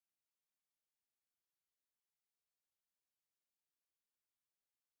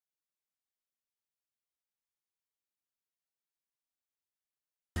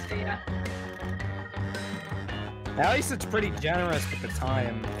yeah. At least it's pretty generous with the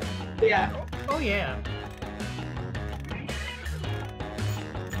time. Yeah. Oh yeah.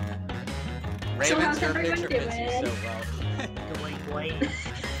 So Raven's how's your everyone picture fits you doing? so well.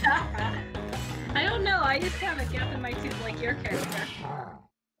 I don't know, I just have a gap in my tooth like your character.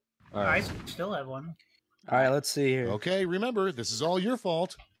 I still have one. Alright, let's see here. Okay, remember, this is all your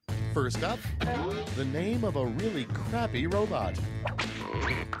fault. First up, the name of a really crappy robot.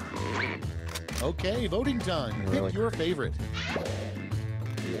 Okay, voting time. Pick your favorite.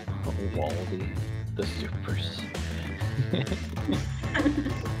 Wally, the supers.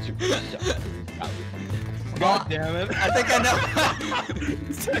 God damn it. I think I know.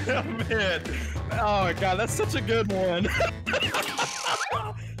 Damn it. Oh my god, that's such a good one.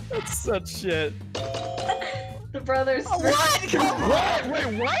 That's such shit. The brothers. What? Come on! What?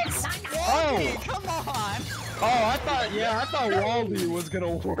 Wait, what? Wally, come on! Oh, I thought Wally was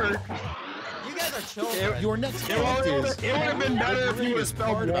gonna work. You guys are children. Your next It fact would is... have been better if you would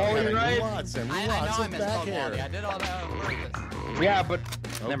spelled Wally right. Lots and I lots know I of back misspelled Wally. I hair. did all that on purpose. Yeah, but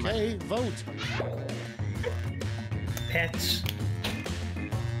never mind. Okay, vote. Pets.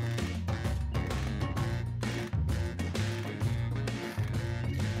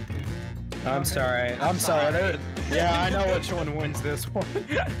 I'm sorry. I'm sorry. Yeah, I know which one wins this one.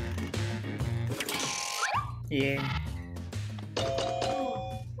 Yeah.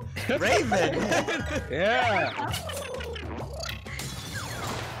 Raven! Yeah.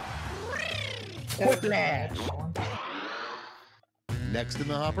 Quiplash. Next in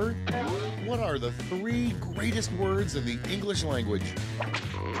the hopper, what are the 3 greatest words in the English language?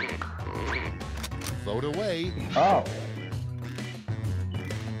 Vote away. Oh.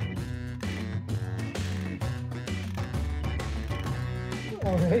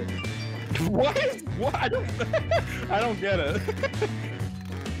 Alright. What? What? I don't get it.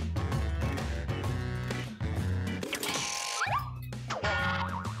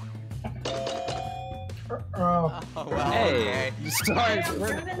 Oh. Oh, well, Hey, okay. sorry.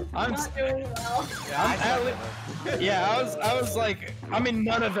 I'm not doing well. Yeah, I was like, I mean,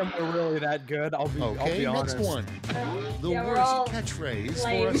 none of them were really that good. I'll be Okay, honest. next one. The Yeah, we're worst all catchphrase for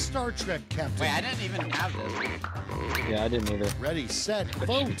lame. a Star Trek captain. Wait, I didn't even have this. Yeah, I didn't either. Ready, set,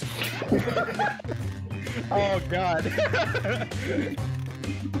 vote. Oh god.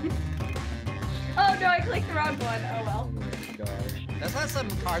 Oh no, I clicked the wrong one. Oh well. Gosh. This has some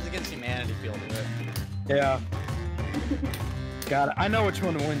Cards Against Humanity feel to it. Yeah. God, I know which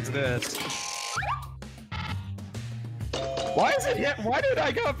one wins this. Why is it hit? Why did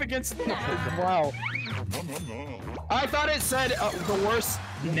I go up against the wow? I thought it said the worst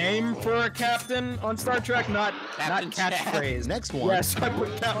name for a captain on Star Trek, not catchphrase. Next one. Yes, I put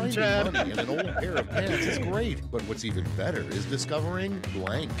Captain Finding Chad. money in an old pair of pants is great, but what's even better is discovering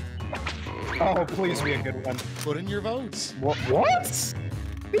blank. Oh, please be a good one. Put in your votes. What?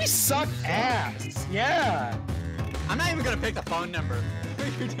 These suck ass. Yeah. I'm not even gonna pick the phone number.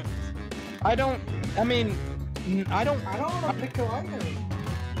 I don't. I mean, I don't. I don't want to pick a lighter.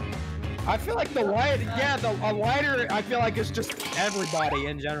 I feel like the light. Yeah, a lighter. I feel like it's just everybody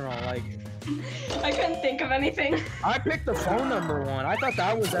in general. Like. I couldn't think of anything. I picked the phone number one. I thought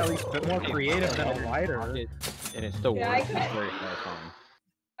that was at least a bit more creative than a lighter. And it still Yeah, works. I It's very satisfying.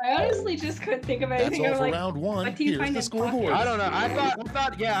 I honestly just couldn't think of That's anything. all I'm for like, round 1. what do you Here's find the in scoreboard. I don't know. I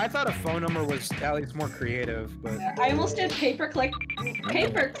thought a phone number was at least more creative, but I almost did paperclip,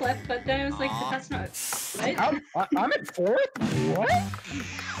 but then I was like, but that's not. What? I'm at 4th. What?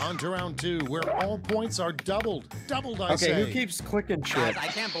 On to round 2, where all points are doubled. Doubled, I say. Okay, who keeps clicking shit? Guys, I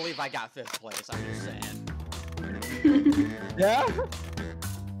can't believe I got 5th place. I'm just saying. Yeah.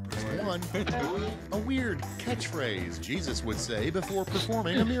 One, a weird catchphrase Jesus would say before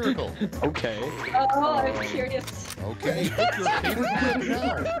performing a miracle. Okay. Oh, I'm curious. Okay, pick your favorite word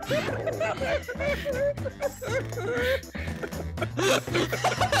now.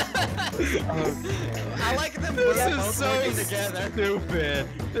 I like them This both is so working together. stupid.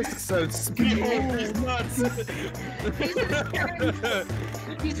 This is so stupid. He's nuts.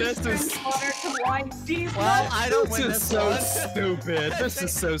 You just This is- turned water to wine. Jeez, Well, what? I don't This win is this so one. stupid. This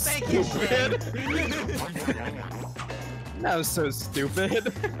is so Thank you, stupid. Shane. That was so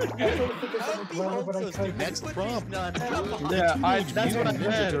stupid. Next prompt. Yeah, that's what I Ninja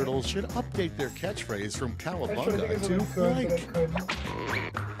meant. Turtles should update their catchphrase from Cowabunga to blank.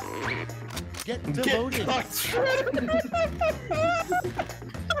 Get to voting.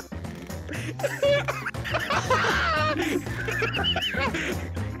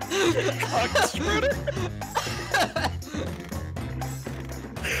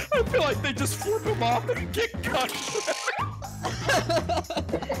 I feel like they just flip him off and get cut.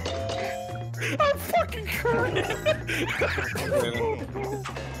 I'm fucking crying. Oh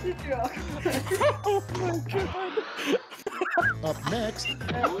my god. Up next,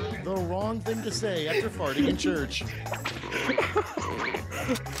 the wrong thing to say after farting in church.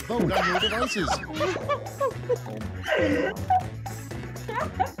 Vote on your devices.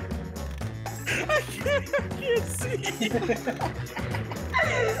 I can't see.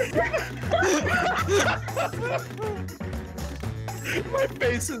 My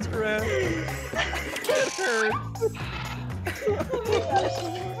face is red. It hurts.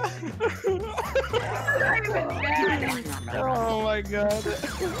 Oh my god.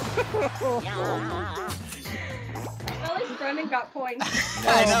 At least Brendan got points.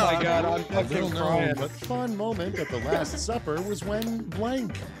 I know. Oh my god, I'm A fucking little known crying. but fun moment at the Last Supper was when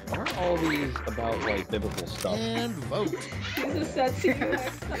blank. Aren't all these about like biblical stuff? And vote. Jesus said, see you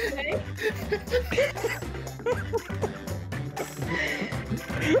next Sunday.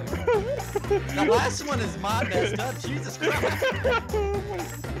 The last one is my messed up. Jesus Christ.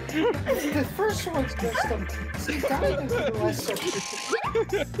 The first one's messed up. See, died in the last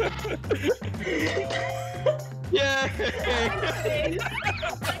Yeah.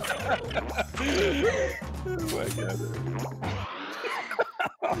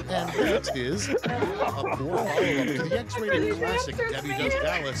 And next is a poor follow-up to the X-rated classic Debbie Does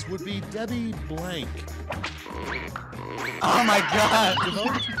Dallas would be Debbie Blank. Oh my god. To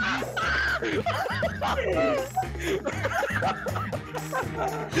vote,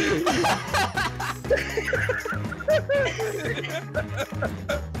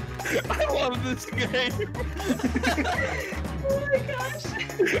 I love this game. Oh my gosh.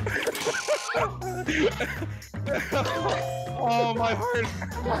 Oh, my heart.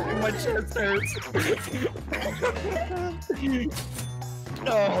 My chest hurts.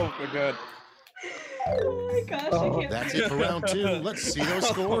 Oh, my god. Oh my gosh, I can't. that's it for round 2. Let's see those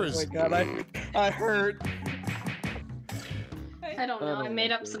scores. Oh, my god, I hurt. I don't know, I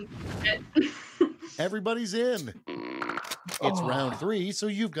made up some shit. Everybody's in. It's round 3, so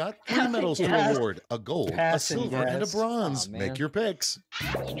you've got 3 medals to Yes. award: a gold, a Passing, silver, and a yes. bronze. Aw, man. Make your picks.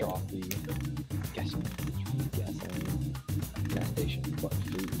 Stromy. Gasoline. Gas station, but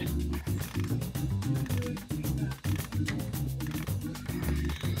food.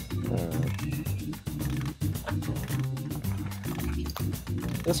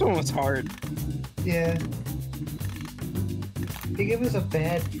 This one was hard. Yeah. They gave us a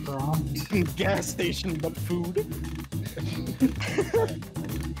bad prompt. Gas station, but food.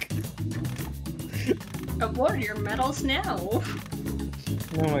 Award your medals now.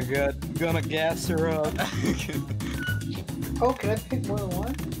 Oh my god, gonna gas her up. Oh, can I pick more than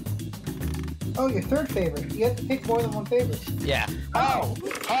one? Oh, your third favorite. You have to pick more than one favorite. Yeah. Oh!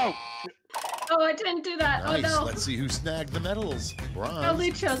 Oh! Oh, I didn't do that. Nice. Oh no. Let's see who snagged the medals. I Bronze,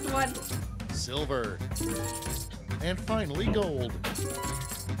 only chose one. silver, and finally gold.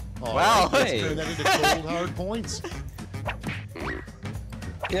 All Wow, right, let's hey. turn that into cold hard points.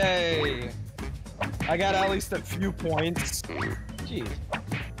 Yay! I got at least a few points. Jeez.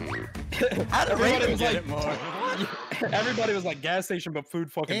 How did Everybody Raven was get like- it more? Everybody was like, gas station, but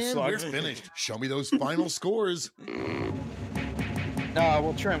food fucking And we're sucks. finished. Show me those final scores.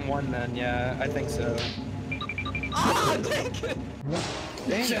 We'll Trent won then, yeah, I think so. Oh, dang it.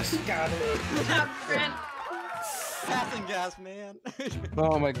 Just got it. Good job, Brent. Passing gas, man.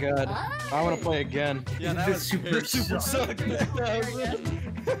 Oh my god. I wanna play again. Yeah, that was super sucked.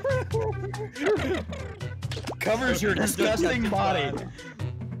 Covers your disgusting body.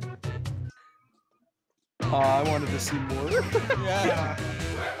 Oh, I wanted to see more. Yeah.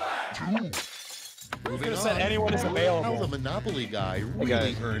 Moving Could've said on. anyone is How available. the Monopoly guy really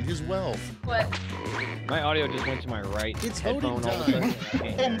guys. earned his wealth. What? My audio just went to my right It's headphone voting all of a time. sudden. I can't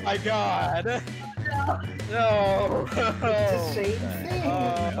Oh hear it. my god. No. It's the same thing.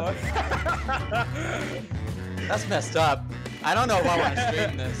 That's messed up. I don't know if I want to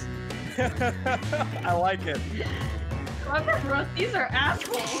stream this. I like it. Whoever wrote these are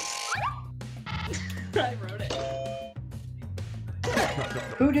assholes. I wrote it.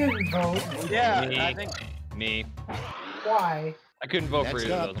 Who didn't vote? Yeah, Me. I think. Me. Why? I couldn't vote for Next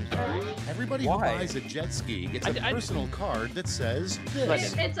either up. of those, I'm sorry. Everybody Why? who buys a jet ski gets a I- personal card that says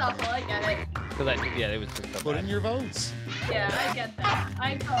this. It's awful, I get it. Because yeah, it was just so Put in bad. your votes. Yeah, I get that.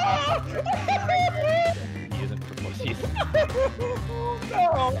 I go. Using for pussies.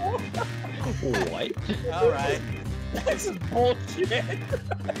 No. What? All right. This is bullshit.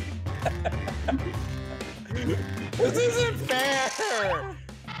 This isn't fair.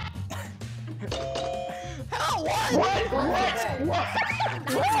 How? What? What?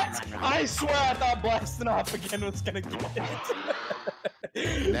 I swear I thought blasting off again was gonna get it.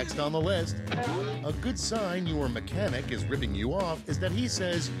 Next on the list, a good sign your mechanic is ripping you off is that he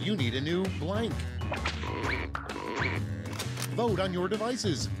says you need a new blank. Vote on your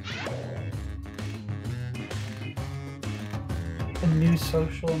devices. A new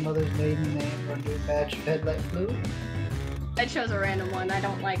social mother's maiden name or new badge fed like flu. I chose a random one. I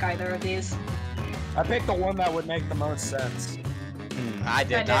don't like either of these. I picked the one that would make the most sense. I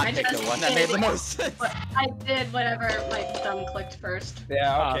did not pick the one that made the most sense. I did whatever my thumb clicked first.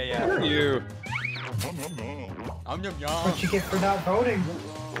 Yeah, okay, yeah. Screw you. What you get for not voting?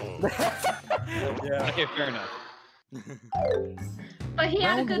 Yeah. Okay, fair enough. But he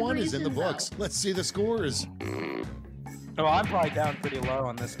had a Round good 1 is in the reason, books. Let's see the scores. Oh, I'm probably down pretty low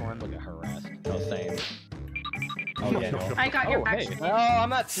on this one. Look at harassed. No, same. Oh, yeah, no. I got your Oh, back. hey. No, I'm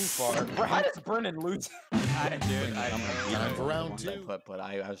not too far. How does Brennan lose? Time for round 2. But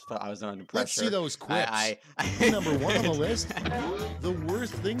I was under pressure. Let's see those quips. Number 1 on the list, the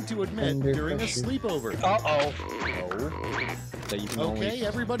worst thing to admit during a sleepover. Uh-oh. So you can Okay, only...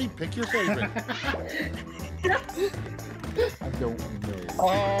 everybody pick your favorite. I don't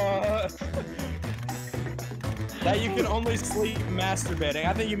know. That you can only sleep masturbating.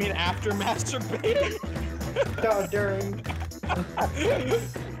 I think you mean after masturbating. No, during.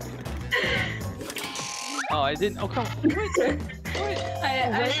 Oh, I didn't. Oh, come on.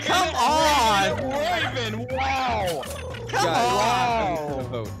 Come on! Raven, wow! Guys, Wow! I'm gonna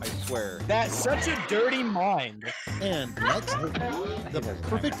vote, I swear. That's such a dirty mind. And next, the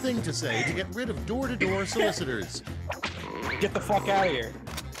perfect thing to say to get rid of door-to-door solicitors. Get the fuck out of here.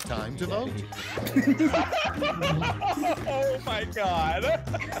 Time to vote. Oh my god.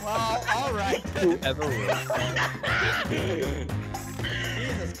 Well, alright. Whoever will.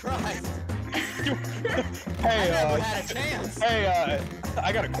 Jesus Christ. Hey, I never had a chance. hey,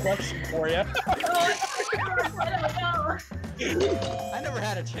 I got a question for you. I never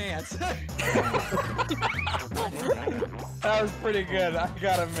had a chance. That was pretty good. I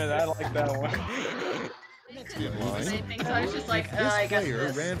gotta admit, I like that one. In line, Anything, so I was just like, if I this guess player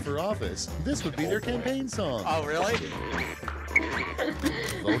this. ran for office, this would be their campaign song. Oh, really?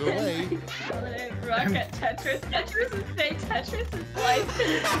 Vote away. Rock at Tetris. Tetris is fake. Tetris is life.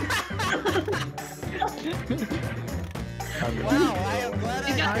 Wow, I am glad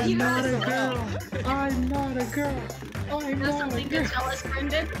You got I'm not a this. girl. I'm not a girl. I'm That's not a something girl. to jealous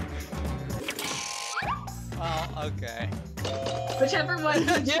Brendan. Well, okay. Whichever one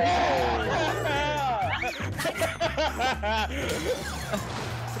you choose.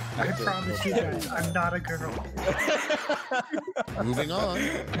 I promise you guys, I'm not a girl. Moving on. I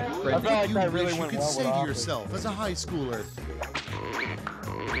felt like You that really wish you went could well say with to Office. yourself as a high schooler.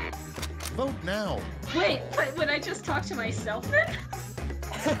 Vote now. Wait, but would I just talk to myself then?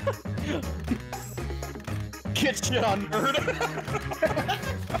 Get shit on nerd.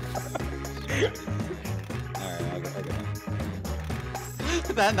 Alright, I'll go.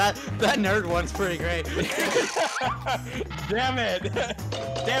 That nerd one's pretty great. Damn it.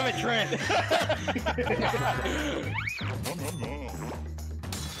 Damn it, Trent.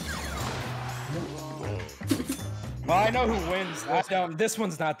 Well, I know who wins. This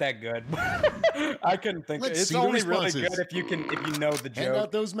one's not that good. I couldn't think. Let's It's see the only really responses. good if you know the Hand out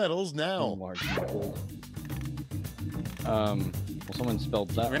joke. those medals now. Well, someone spelled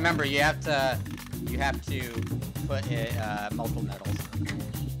that. Remember, you have to put multiple medals.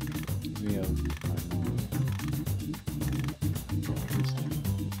 We have...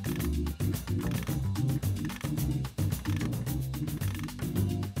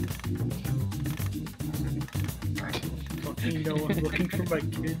 You know, I'm looking for my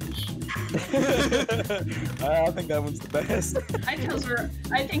kids. I think that one's the best.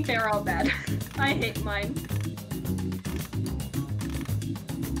 I think they're all bad. I hate mine.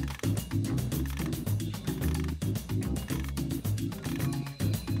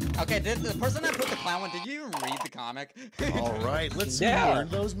 Okay, the person that put the clown one, did you even read the comic? All right, let's see Yeah. who earned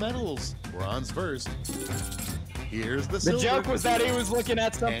those medals. Bronze first. Here's the The silver. joke was that he was looking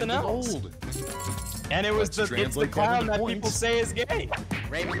at something and the else. gold. And it was Let's it's the translate that clown into that points. people say is gay.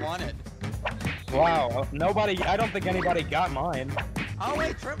 Raven won it. Wow, I don't think anybody got mine. Oh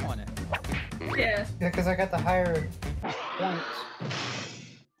wait, Trent won it. Yeah. Yeah, because I got the higher points.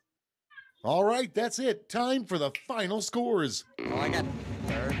 All right, that's it. Time for the final scores. Well, I got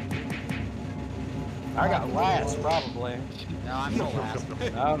third. I got last, probably. No, I'm still last.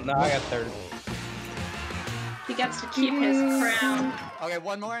 No, I got third. He gets to keep his crown. Okay,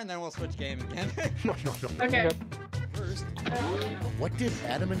 one more and then we'll switch game again. Okay. First, what did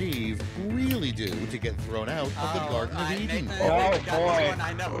Adam and Eve really do to get thrown out of the Garden of Eden? Oh, got this boy. one,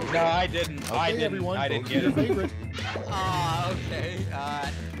 I know. No, I didn't. Okay, I didn't. everyone, I didn't vote get for your it. favorite. Okay.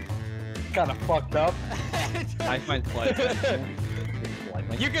 kind of fucked up. I find slightly.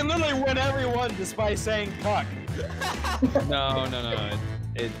 You can literally win everyone just by saying fuck. No.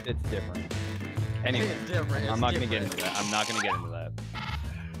 It's different. Anyway, It's different. I'm not gonna get into that. I'm not gonna get into that.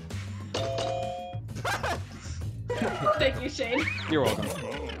 Thank you, Shane. You're welcome.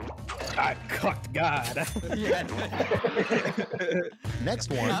 I cucked God. Yeah. Next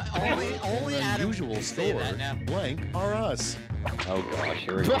one. Only Adam Unusual can say store. that now. Blank are us. Oh gosh,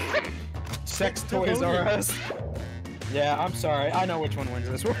 here we go. Sex Toys R Us. Yeah, I'm sorry. I know which one wins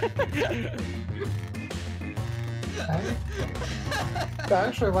this one. I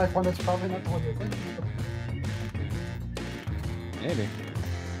actually like one that's probably not the one you're thinking of. Maybe.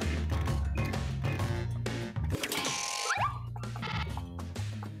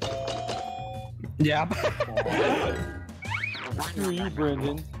 Yeah. Who are you,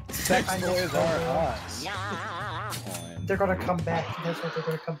 Brendan? Sex Toys R Us. They're gonna come back. That's what they're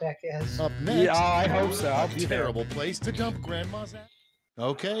gonna come back as. Up next. Yeah, I hope so. I'll be there. Terrible place to dump grandma's ass.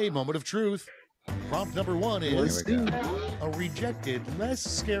 Okay, moment of truth. Prompt number 1 is Here we go. a rejected, less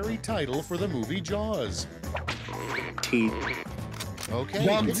scary title for the movie Jaws. Teeth. Okay.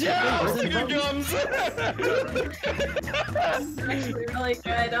 Gums. Yeah, It's your gums. Actually, really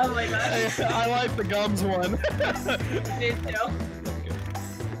good. Oh my gosh. I like the gums one. Me too.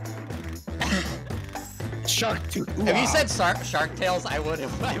 Shark Tooth. If you said Shark Tales, I would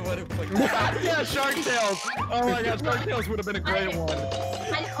have clicked that. Yeah, Shark Tales. Oh my god, Shark Tales would have been a great one.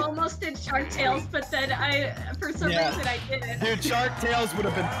 I almost did Shark Tales, but then for some Yeah. reason I didn't. Dude, Shark Tales would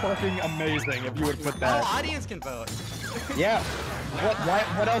have been fucking amazing if you would put Oh, that. audience can vote. Yeah.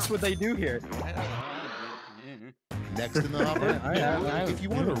 What else would they do here? Next in the hopper. If you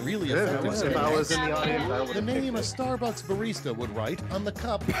want a really effective If I was sentence, in the audience, I the would. name a Starbucks barista would write on the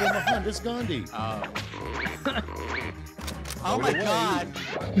cup from Mohandas Gandhi. Oh my god.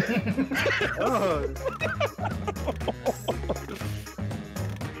 Oh,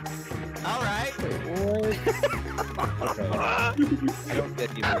 All right. I don't get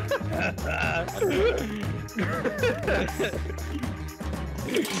either.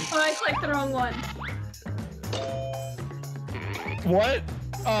 Oh, I clicked the wrong one. What?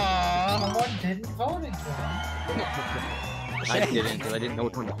 Someone didn't vote again. I didn't, because I didn't know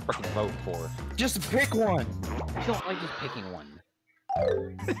which one to freaking vote for. Just pick one. I don't like just picking one.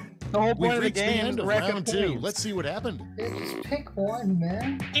 The whole We've point of the reached the game end is of wrecking round 2. points. Let's see what happened. Yeah, just pick one,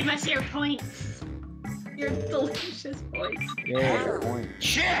 man. Give us your points. Your delicious points. Yeah, good point.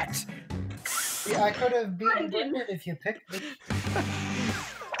 Shit! Yeah, I could have I beaten didn't. Brendan if you picked me.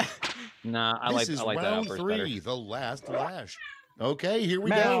 Nah, I This like is that round first 3, better. the last lash. Okay, here we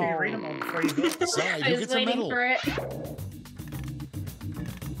Man. go. You read them all before you vote. Decide I who was gets a waiting medal. for it.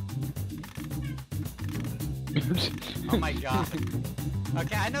 Oh my god.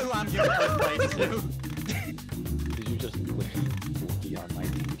 Okay, I know who I'm giving first place to. Did you just wiki on my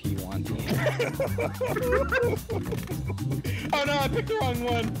T1 team? Oh no, I picked the wrong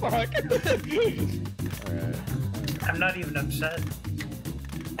one. Fuck. Alright. I'm not even upset.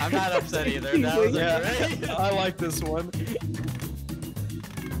 I'm not upset either. That was Yeah, great. I like this one.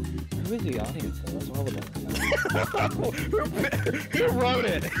 Who is the audience? That's all of them. Who wrote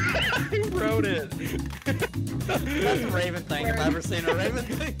it? Who wrote it? That's a Raven thing. If I've ever seen a Raven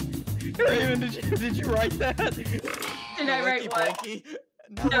thing. Raven, did you write that? Did I write what? Blinky.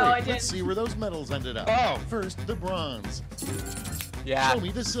 No, I Let's didn't. see where those medals ended up. Oh. First, the bronze. Yeah. Show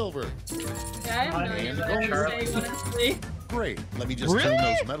me the silver. Yeah, I have no idea what I'm saying, honestly. Great. Let me just turn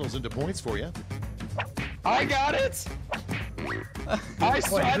Really? those medals into points for you. I got it. I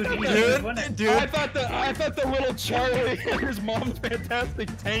thought the little Charlie and his mom's fantastic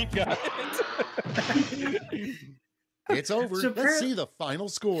tank got it. It's over. Let's see the final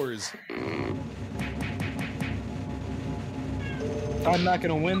scores. I'm not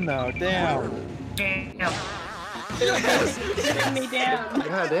gonna win though. Damn. Shooting me down.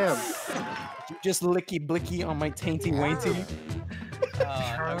 God damn. Just licky blicky on my tainty wainty.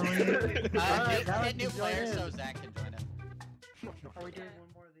 Get new players so Zach can join it. Are we doing one?